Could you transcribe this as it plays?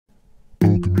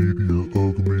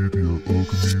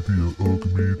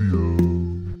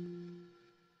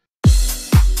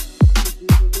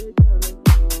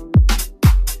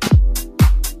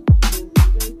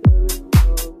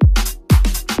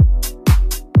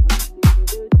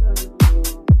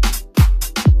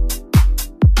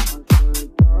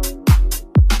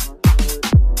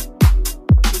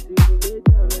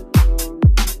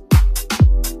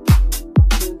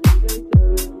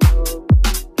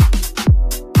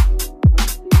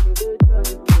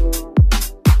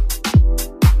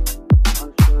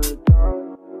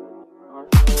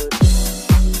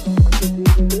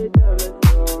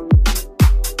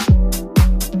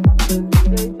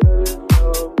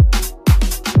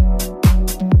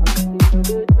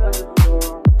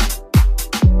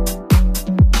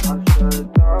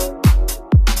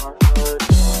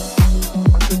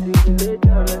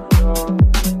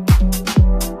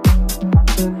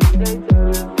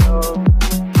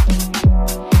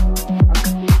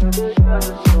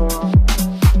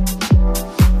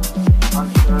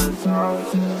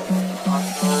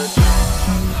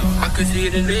can see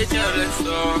that they jealous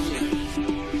of me.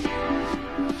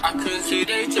 I can see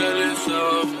they jealous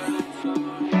of me.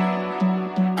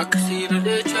 I can see that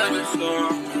they jealous of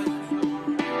me.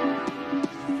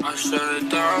 I shut it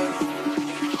down.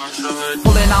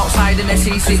 Pulling outside in a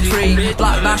C63,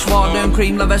 black dashboard and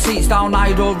cream leather seats down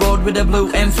Idle Road with a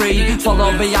blue M3,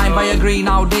 followed behind by a green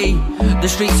Audi. The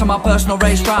streets are my personal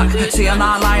racetrack, see an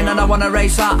line and I wanna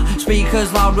race that.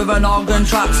 Speakers loud with an organ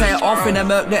track, set off in a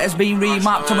Merc that has been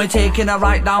remapped. And we're taking a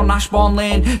right down Ashbourne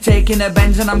Lane, taking a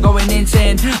Benz and I'm going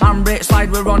insane. I'm Rate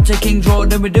Slide, we're on to King's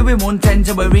Road and we're doing 110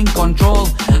 so we're in control.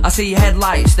 I see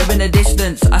headlights, they're in the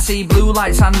distance, I see blue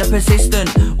lights and they're persistent.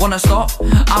 Wanna stop?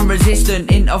 I'm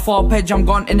resistant, into 4-page I'm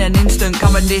gone in an instant.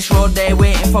 Cavendish Road, they're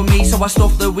waiting for me, so I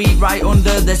stuff the weed right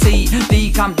under the seat.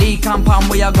 Decamp and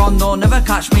we are gone, though never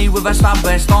catch me with a stab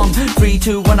vest on.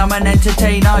 3-2 when I'm an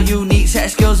entertainer, unique set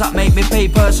of skills that make me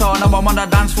paper. So now I'm on the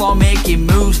dance floor making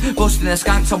moves, busting the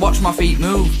skanks to watch my feet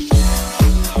move.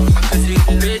 I can see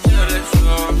the they jealous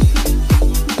of me.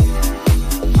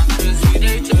 I can see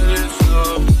they jealous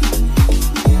of me.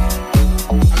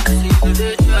 I can see the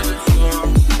they jealous of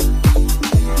me.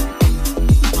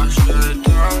 I shut it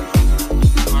down.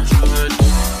 I shut it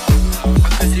down. I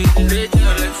can see the they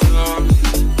jealous of me.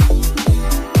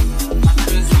 I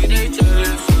can see they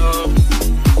jealous of me.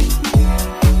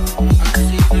 I can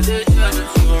see the they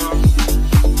jealous of me.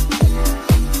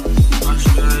 I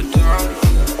shut it down.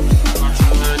 I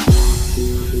shut it down.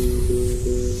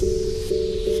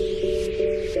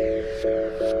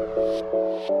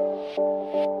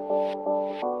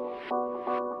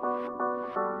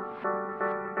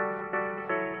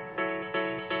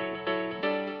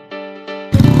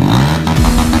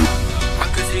 I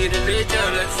can see that they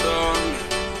jealous of me.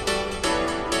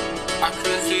 I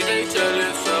can see they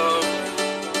jealous of me.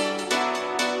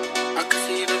 I can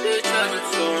see that they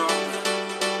jealous of me.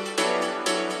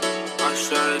 I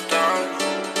shut it down.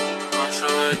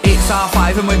 It's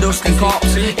R5 and we're dusting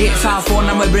cops. It's R4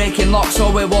 and we're breaking locks. So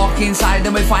we walk inside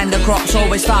and we find the crop. So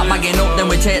we start bagging up, then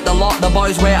we take the lot. The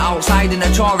boys wait outside in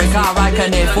a Tory car. I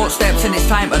can hear footsteps and it's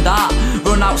time to dart.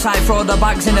 Run outside, throw the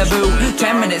bags in a boot.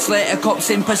 10 minutes later, cops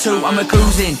in pursuit. I'm a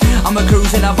cruising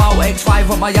about X5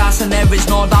 up my ass. And there is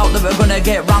no doubt that we're gonna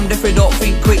get rammed if we don't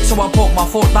think quick. So I put my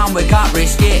foot down, we can't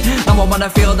risk it. Now I'm on the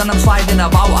field and I'm sliding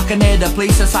about. I can hear the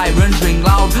police sirens ring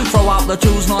loud. Throw out the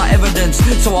tools, no evidence.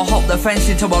 So I hop the fence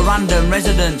into a random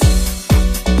residence.